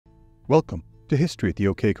Welcome to History at the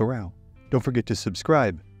OK Corral. Don't forget to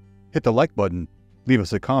subscribe, hit the like button, leave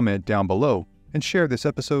us a comment down below, and share this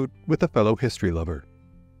episode with a fellow history lover.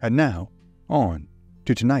 And now, on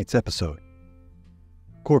to tonight's episode.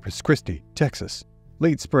 Corpus Christi, Texas,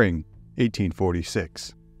 late spring,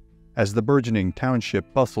 1846. As the burgeoning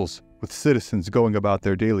township bustles with citizens going about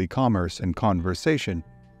their daily commerce and conversation,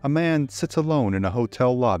 a man sits alone in a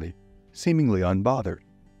hotel lobby, seemingly unbothered,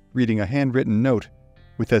 reading a handwritten note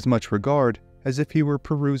with as much regard as if he were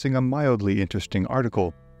perusing a mildly interesting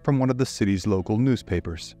article from one of the city's local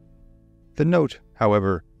newspapers. The note,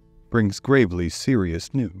 however, brings gravely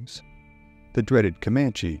serious news. The dreaded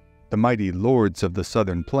Comanche, the mighty lords of the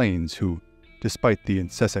southern plains who, despite the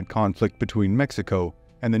incessant conflict between Mexico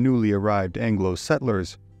and the newly arrived Anglo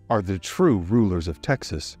settlers, are the true rulers of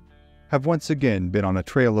Texas, have once again been on a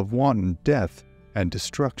trail of wanton death and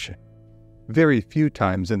destruction. Very few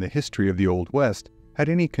times in the history of the Old West had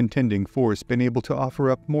any contending force been able to offer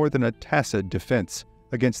up more than a tacit defense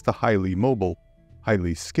against the highly mobile,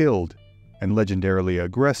 highly skilled, and legendarily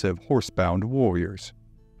aggressive horsebound warriors.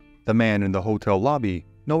 The man in the hotel lobby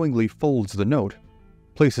knowingly folds the note,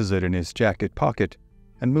 places it in his jacket pocket,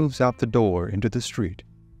 and moves out the door into the street,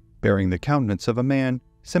 bearing the countenance of a man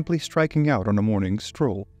simply striking out on a morning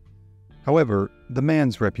stroll. However, the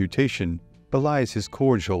man's reputation belies his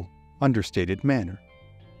cordial, understated manner.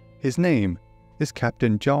 His name is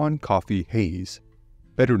Captain John Coffee Hayes,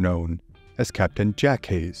 better known as Captain Jack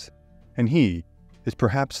Hayes, and he is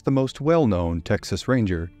perhaps the most well-known Texas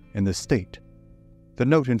Ranger in the state. The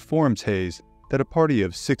note informs Hayes that a party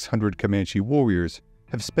of 600 Comanche warriors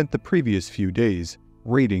have spent the previous few days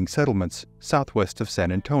raiding settlements southwest of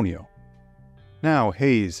San Antonio. Now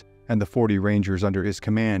Hayes and the 40 rangers under his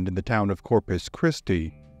command in the town of Corpus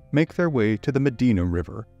Christi make their way to the Medina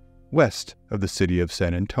River, west of the city of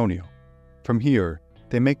San Antonio. From here,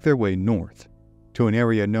 they make their way north, to an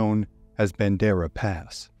area known as Bandera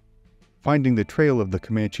Pass. Finding the trail of the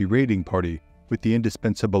Comanche raiding party with the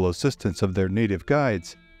indispensable assistance of their native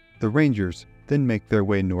guides, the Rangers then make their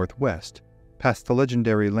way northwest, past the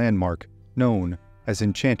legendary landmark known as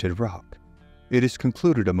Enchanted Rock. It is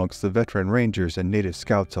concluded amongst the veteran Rangers and native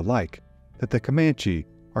scouts alike that the Comanche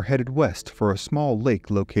are headed west for a small lake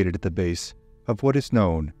located at the base of what is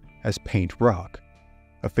known as Paint Rock,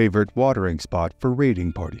 a favorite watering spot for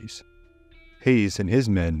raiding parties. Hayes and his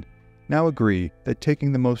men now agree that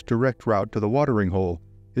taking the most direct route to the watering hole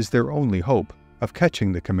is their only hope of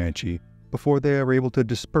catching the Comanche before they are able to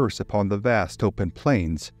disperse upon the vast open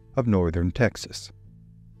plains of northern Texas.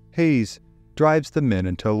 Hayes drives the men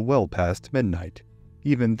until well past midnight,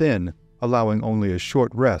 even then allowing only a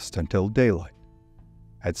short rest until daylight.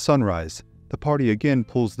 At sunrise, the party again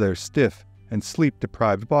pulls their stiff and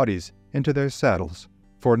sleep-deprived bodies into their saddles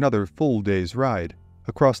for another full day's ride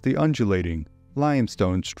across the undulating,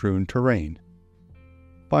 limestone-strewn terrain.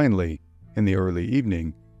 Finally, in the early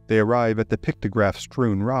evening, they arrive at the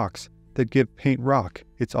pictograph-strewn rocks that give Paint Rock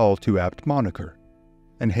its all-too-apt moniker,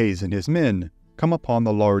 and Hayes and his men come upon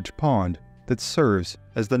the large pond that serves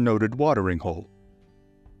as the noted watering hole.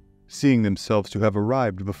 Seeing themselves to have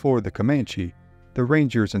arrived before the Comanche, the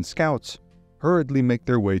Rangers and Scouts hurriedly make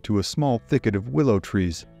their way to a small thicket of willow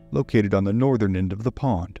trees located on the northern end of the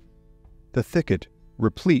pond. The thicket,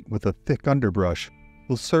 replete with a thick underbrush,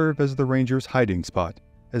 will serve as the Rangers' hiding spot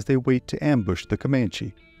as they wait to ambush the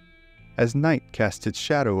Comanche. As night casts its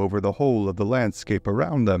shadow over the whole of the landscape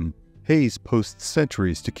around them, Hayes posts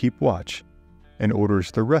sentries to keep watch, and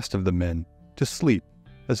orders the rest of the men to sleep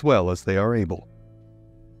as well as they are able.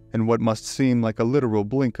 In what must seem like a literal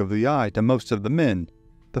blink of the eye to most of the men,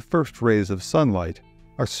 the first rays of sunlight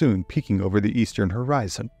are soon peeking over the eastern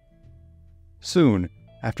horizon. Soon,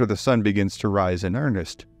 after the sun begins to rise in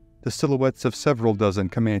earnest, the silhouettes of several dozen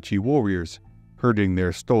Comanche warriors, herding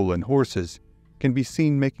their stolen horses, can be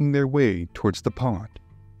seen making their way towards the pond.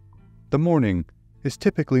 The morning is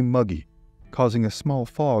typically muggy, causing a small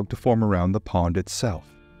fog to form around the pond itself.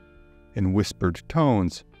 In whispered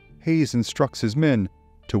tones, Hayes instructs his men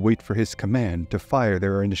to wait for his command to fire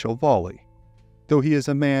their initial volley. Though he is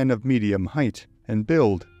a man of medium height and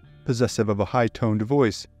build, possessive of a high-toned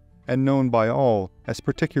voice, and known by all as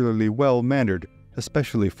particularly well-mannered,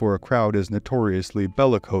 especially for a crowd as notoriously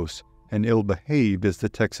bellicose and ill-behaved as the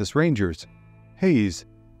Texas Rangers, Hayes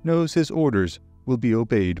knows his orders will be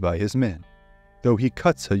obeyed by his men. Though he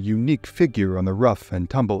cuts a unique figure on the rough and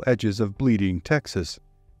tumble edges of bleeding Texas,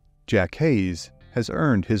 Jack Hayes has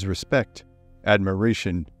earned his respect,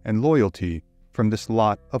 admiration, and loyalty from this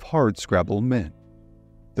lot of hardscrabble men.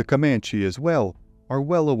 The Comanche as well are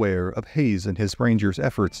well aware of Hayes and his Rangers'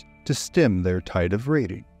 efforts to stem their tide of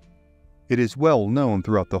raiding. It is well known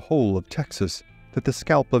throughout the whole of Texas that the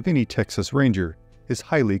scalp of any Texas Ranger is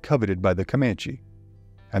highly coveted by the Comanche,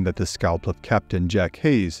 and that the scalp of Captain Jack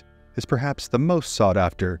Hays is perhaps the most sought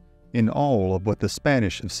after in all of what the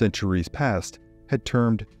Spanish of centuries past had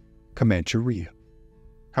termed Comancheria.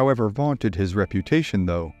 However vaunted his reputation,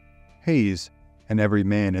 though, Hays, and every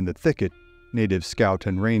man in the thicket, native scout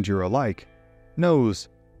and ranger alike, knows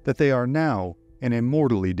that they are now in a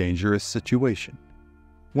mortally dangerous situation,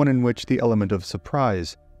 one in which the element of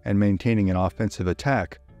surprise and maintaining an offensive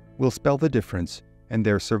attack will spell the difference in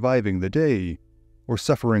their surviving the day or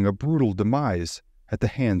suffering a brutal demise at the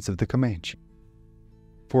hands of the Comanche.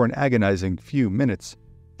 For an agonizing few minutes,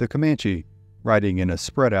 the Comanche, riding in a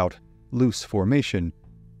spread-out, loose formation,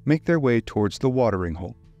 make their way towards the watering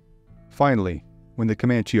hole. Finally, when the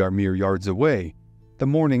Comanche are mere yards away, the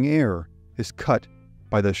morning air is cut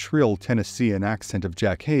by the shrill Tennessean accent of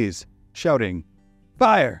Jack Hays, shouting,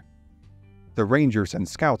 "Fire!" The Rangers and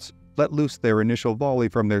Scouts let loose their initial volley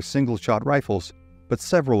from their single-shot rifles, but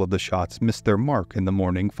several of the shots missed their mark in the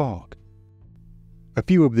morning fog. A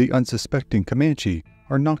few of the unsuspecting Comanche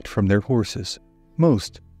are knocked from their horses,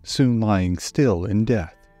 most soon lying still in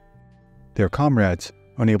death. Their comrades,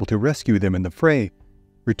 unable to rescue them in the fray,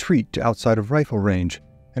 retreat to outside of rifle range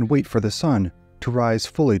and wait for the sun to rise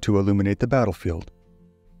fully to illuminate the battlefield.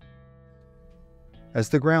 As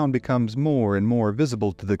the ground becomes more and more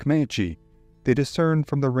visible to the Comanche, they discern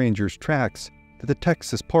from the Rangers' tracks that the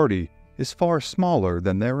Texas party is far smaller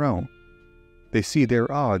than their own. They see their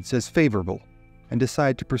odds as favorable and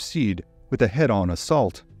decide to proceed with a head-on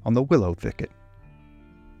assault on the willow thicket.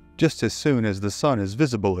 Just as soon as the sun is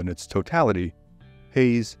visible in its totality,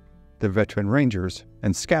 Hays, the veteran Rangers,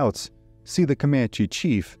 and Scouts see the Comanche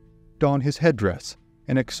chief don his headdress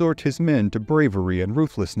and exhort his men to bravery and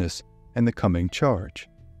ruthlessness in the coming charge.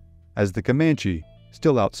 As the Comanche,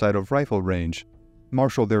 still outside of rifle range,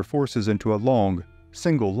 marshal their forces into a long,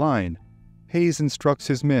 single line, Hays instructs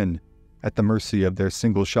his men, at the mercy of their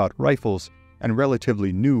single-shot rifles and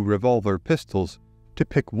relatively new revolver pistols, to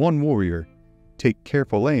pick one warrior, take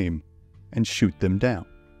careful aim, and shoot them down.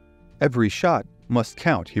 Every shot must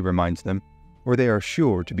count, he reminds them, or they are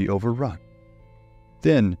sure to be overrun.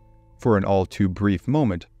 Then, for an all too brief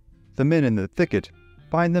moment, the men in the thicket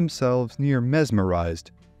find themselves near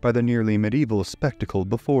mesmerized by the nearly medieval spectacle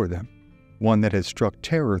before them, one that has struck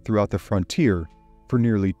terror throughout the frontier for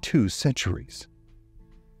nearly 2 centuries.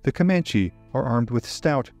 The Comanche are armed with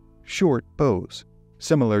stout, short bows,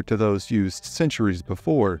 similar to those used centuries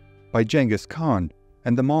before by Genghis Khan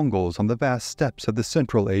and the Mongols on the vast steppes of the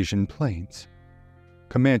Central Asian plains.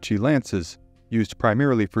 Comanche lances, used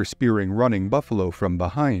primarily for spearing running buffalo from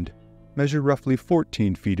behind, measure roughly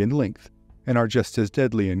 14 feet in length and are just as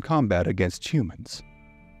deadly in combat against humans.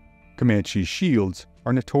 Comanche shields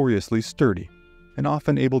are notoriously sturdy and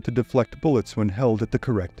often able to deflect bullets when held at the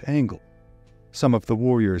correct angle. Some of the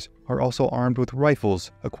warriors are also armed with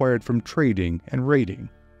rifles acquired from trading and raiding.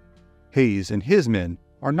 Hays and his men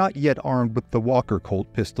are not yet armed with the Walker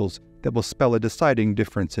Colt pistols that will spell a deciding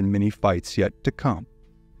difference in many fights yet to come.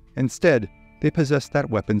 Instead, they possess that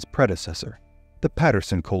weapon's predecessor, the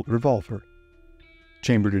Patterson Colt revolver.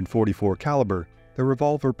 Chambered in .44 caliber, the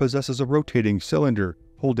revolver possesses a rotating cylinder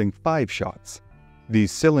holding 5 shots.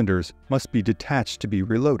 These cylinders must be detached to be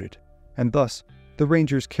reloaded, and thus the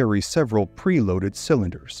Rangers carry several preloaded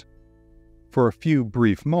cylinders. For a few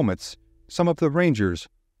brief moments, some of the Rangers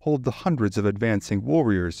hold the hundreds of advancing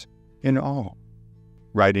warriors in awe.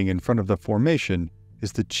 Riding in front of the formation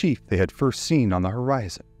is the chief they had first seen on the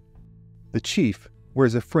horizon. The chief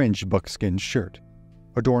wears a fringed buckskin shirt,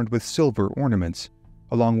 adorned with silver ornaments,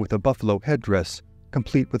 along with a buffalo headdress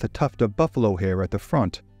complete with a tuft of buffalo hair at the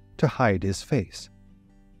front to hide his face.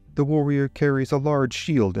 The warrior carries a large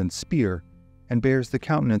shield and spear and bears the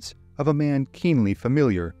countenance of a man keenly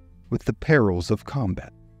familiar with the perils of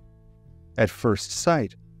combat. At first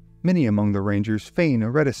sight, many among the Rangers feign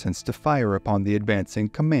a reticence to fire upon the advancing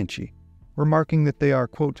Comanche, remarking that they are,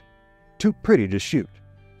 quote, too pretty to shoot.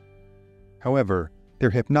 However, their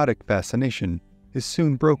hypnotic fascination is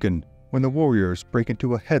soon broken when the warriors break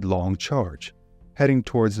into a headlong charge, heading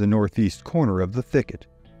towards the northeast corner of the thicket.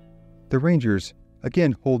 The Rangers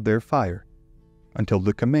again hold their fire, until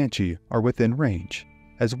the Comanche are within range,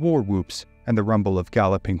 as war whoops and the rumble of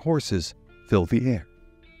galloping horses fill the air.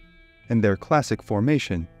 In their classic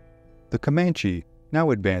formation, the Comanche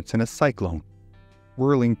now advance in a cyclone,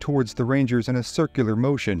 whirling towards the Rangers in a circular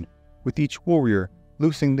motion, with each warrior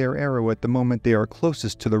loosing their arrow at the moment they are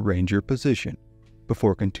closest to the Ranger position,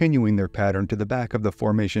 before continuing their pattern to the back of the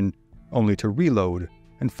formation, only to reload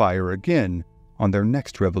and fire again on their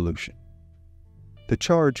next revolution. the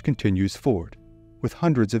charge continues forward, with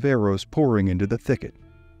hundreds of arrows pouring into the thicket.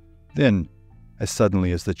 Then, as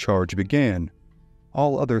suddenly as the charge began,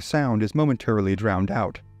 all other sound is momentarily drowned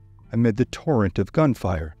out amid the torrent of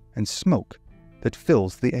gunfire and smoke that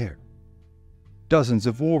fills the air. Dozens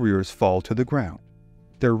of warriors fall to the ground,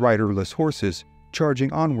 their riderless horses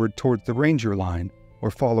charging onward towards the ranger line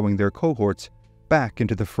or following their cohorts back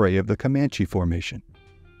into the fray of the Comanche formation.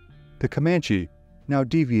 The Comanche now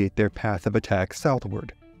deviate their path of attack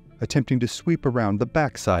southward, attempting to sweep around the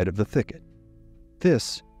backside of the thicket.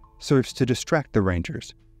 This serves to distract the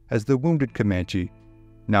rangers as the wounded Comanche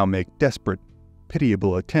now make desperate,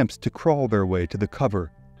 pitiable attempts to crawl their way to the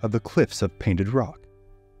cover of the cliffs of painted rock.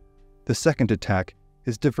 The second attack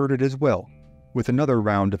is diverted as well, with another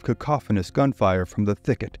round of cacophonous gunfire from the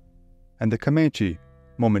thicket, and the Comanche,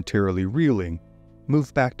 momentarily reeling,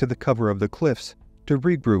 move back to the cover of the cliffs to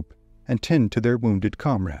regroup and tend to their wounded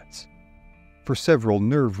comrades. For several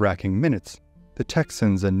nerve-wracking minutes, the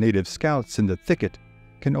Texans and native scouts in the thicket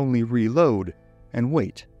can only reload and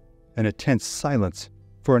wait in a tense silence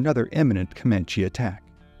for another imminent Comanche attack.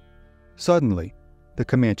 Suddenly, the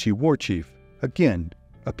Comanche war chief again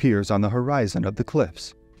appears on the horizon of the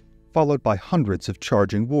cliffs, followed by hundreds of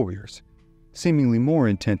charging warriors, seemingly more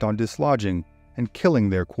intent on dislodging and killing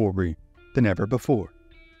their quarry than ever before.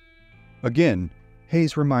 Again,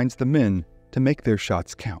 Hayes reminds the men to make their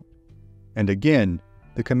shots count, and again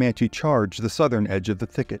the Comanche charge the southern edge of the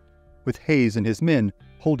thicket, with Hayes and his men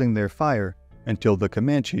holding their fire until the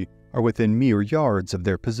Comanche are within mere yards of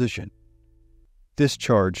their position. This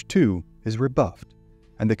charge, too, is rebuffed,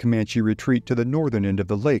 and the Comanche retreat to the northern end of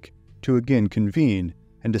the lake to again convene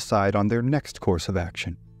and decide on their next course of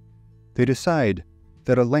action. They decide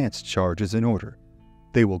that a lance charge is in order.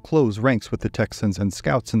 They will close ranks with the Texans and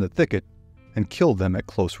scouts in the thicket and kill them at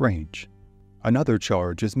close range. Another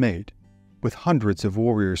charge is made, with hundreds of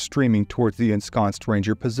warriors streaming towards the ensconced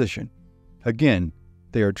ranger position. Again,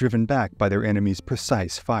 they are driven back by their enemy's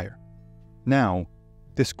precise fire. Now,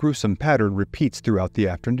 this gruesome pattern repeats throughout the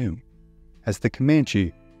afternoon, as the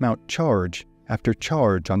Comanche mount charge after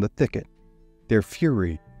charge on the thicket, their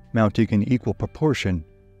fury mounting in equal proportion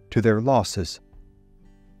to their losses.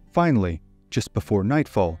 Finally, just before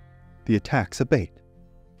nightfall, the attacks abate,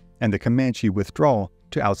 and the Comanche withdraw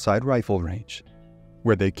to outside rifle range,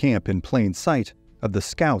 where they camp in plain sight of the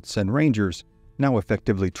scouts and rangers now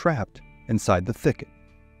effectively trapped inside the thicket.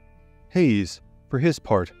 Hayes, for his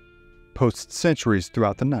part, posts sentries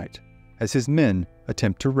throughout the night as his men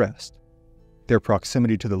attempt to rest. Their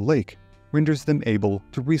proximity to the lake renders them able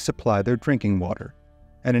to resupply their drinking water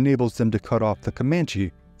and enables them to cut off the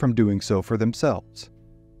Comanche from doing so for themselves.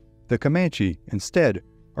 The Comanche, instead,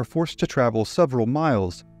 are forced to travel several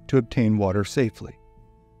miles to obtain water safely.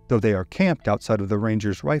 Though they are camped outside of the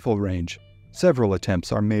Rangers' rifle range, several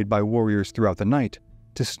attempts are made by warriors throughout the night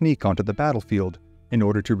to sneak onto the battlefield in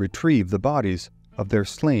order to retrieve the bodies of their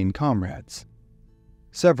slain comrades.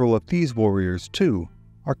 Several of these warriors, too,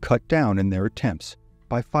 are cut down in their attempts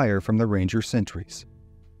by fire from the Ranger sentries.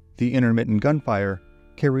 The intermittent gunfire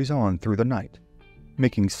carries on through the night,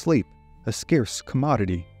 making sleep a scarce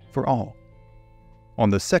commodity for all. On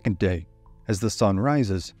the second day, as the sun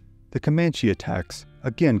rises, the Comanche attacks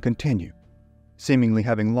again continue, seemingly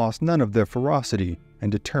having lost none of their ferocity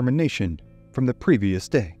and determination from the previous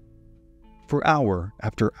day. For hour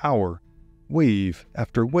after hour, wave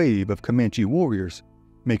after wave of Comanche warriors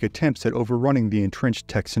make attempts at overrunning the entrenched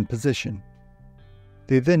Texan position.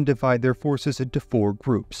 They then divide their forces into 4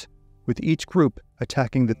 groups, with each group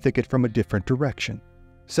attacking the thicket from a different direction.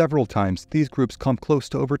 Several times, these groups come close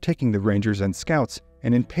to overtaking the Rangers and Scouts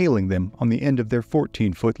and impaling them on the end of their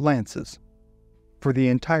 14-foot lances. For the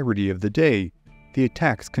entirety of the day, the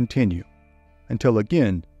attacks continue, until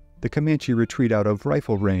again, the Comanche retreat out of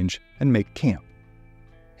rifle range and make camp.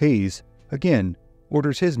 Hayes, again,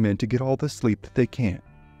 orders his men to get all the sleep that they can,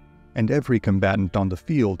 and every combatant on the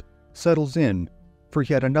field settles in for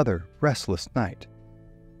yet another restless night.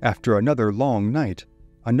 After another long night,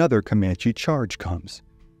 another Comanche charge comes,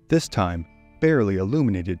 this time barely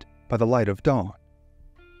illuminated by the light of dawn.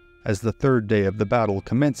 As the third day of the battle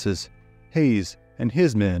commences, Hayes and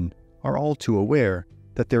his men are all too aware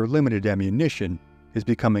that their limited ammunition is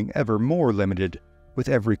becoming ever more limited with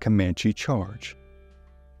every Comanche charge.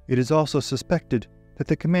 It is also suspected that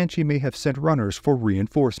the Comanche may have sent runners for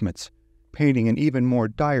reinforcements, painting an even more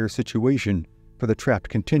dire situation for the trapped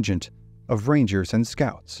contingent of Rangers and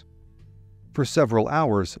Scouts. For several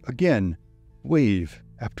hours, again, wave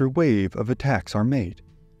after wave of attacks are made,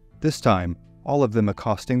 this time all of them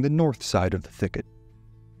accosting the north side of the thicket.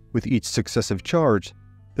 With each successive charge,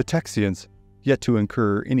 the Texians yet to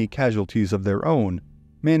incur any casualties of their own,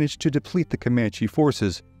 managed to deplete the Comanche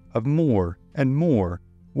forces of more and more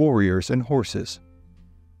warriors and horses.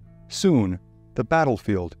 Soon, the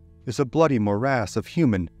battlefield is a bloody morass of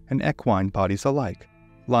human and equine bodies alike,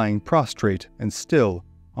 lying prostrate and still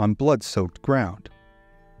on blood-soaked ground.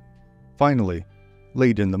 Finally,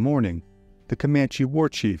 late in the morning, the Comanche war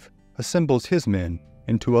chief assembles his men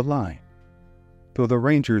into a line. Though the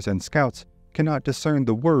rangers and scouts cannot discern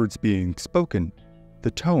the words being spoken,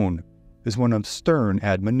 the tone is one of stern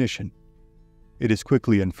admonition. It is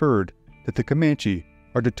quickly inferred that the Comanche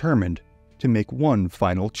are determined to make one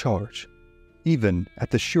final charge, even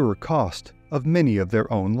at the sure cost of many of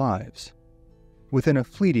their own lives. Within a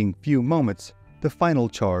fleeting few moments, the final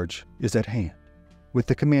charge is at hand, with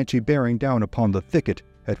the Comanche bearing down upon the thicket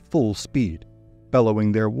at full speed,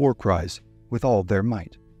 bellowing their war cries with all their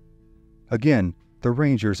might. Again, the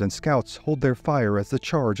rangers and scouts hold their fire as the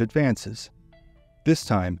charge advances. This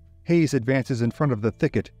time, Hayes advances in front of the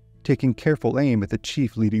thicket, taking careful aim at the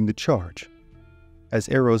chief leading the charge. As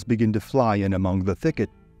arrows begin to fly in among the thicket,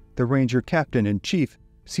 the ranger captain and chief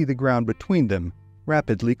see the ground between them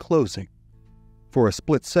rapidly closing. For a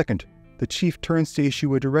split second, the chief turns to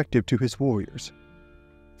issue a directive to his warriors.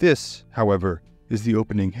 This, however, is the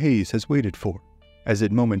opening Hayes has waited for, as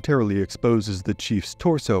it momentarily exposes the chief's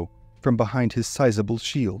torso from behind his sizable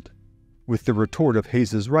shield. With the retort of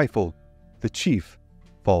Hayes's rifle, the chief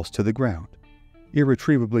falls to the ground,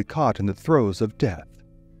 irretrievably caught in the throes of death.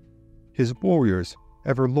 His warriors,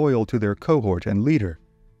 ever loyal to their cohort and leader,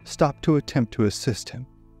 stop to attempt to assist him,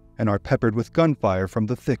 and are peppered with gunfire from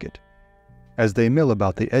the thicket. As they mill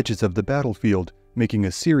about the edges of the battlefield, making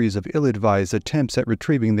a series of ill-advised attempts at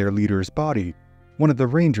retrieving their leader's body, one of the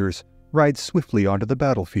rangers rides swiftly onto the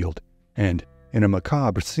battlefield and, in a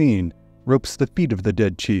macabre scene, ropes the feet of the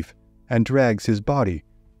dead chief and drags his body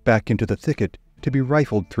back into the thicket to be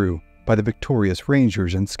rifled through by the victorious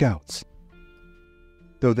rangers and scouts.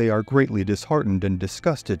 Though they are greatly disheartened and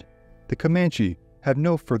disgusted, the Comanche have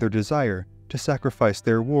no further desire to sacrifice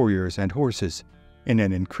their warriors and horses in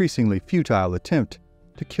an increasingly futile attempt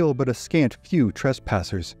to kill but a scant few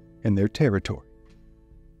trespassers in their territory.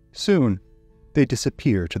 Soon, they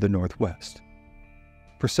disappear to the northwest.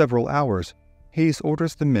 For several hours, Hayes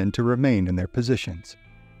orders the men to remain in their positions,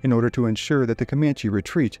 in order to ensure that the Comanche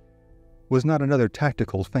retreat was not another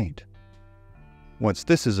tactical feint. Once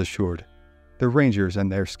this is assured, the rangers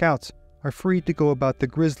and their scouts are free to go about the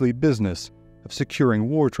grisly business of securing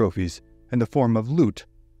war trophies in the form of loot,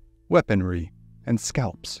 weaponry, and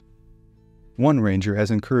scalps. One ranger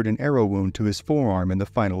has incurred an arrow wound to his forearm in the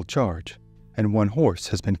final charge, and one horse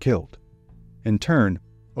has been killed. In turn,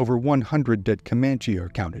 over 100 dead Comanche are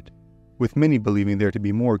counted, with many believing there to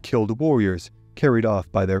be more killed warriors carried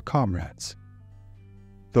off by their comrades.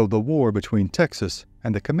 Though the war between Texas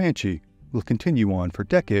and the Comanche will continue on for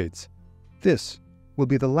decades, this will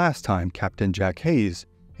be the last time Captain Jack Hayes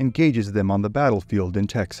engages them on the battlefield in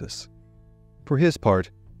Texas. For his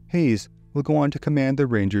part, Hayes will go on to command the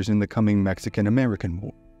Rangers in the coming Mexican-American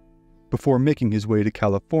War, before making his way to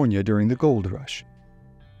California during the Gold Rush.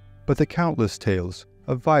 But the countless tales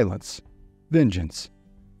of violence, vengeance,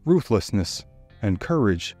 ruthlessness, and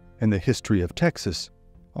courage in the history of Texas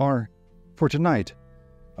are, for tonight,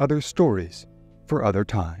 other stories for other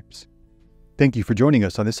times. Thank you for joining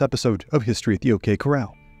us on this episode of History at the OK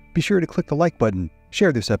Corral. Be sure to click the like button,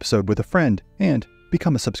 share this episode with a friend, and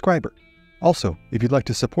become a subscriber. Also, if you'd like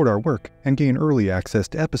to support our work and gain early access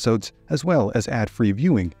to episodes as well as ad-free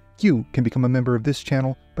viewing, you can become a member of this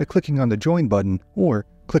channel by clicking on the Join button or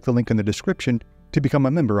click the link in the description to become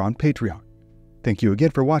a member on Patreon. Thank you again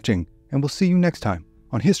for watching, and we'll see you next time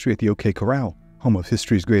on History at the OK Corral, home of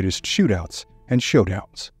history's greatest shootouts and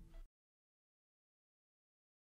showdowns.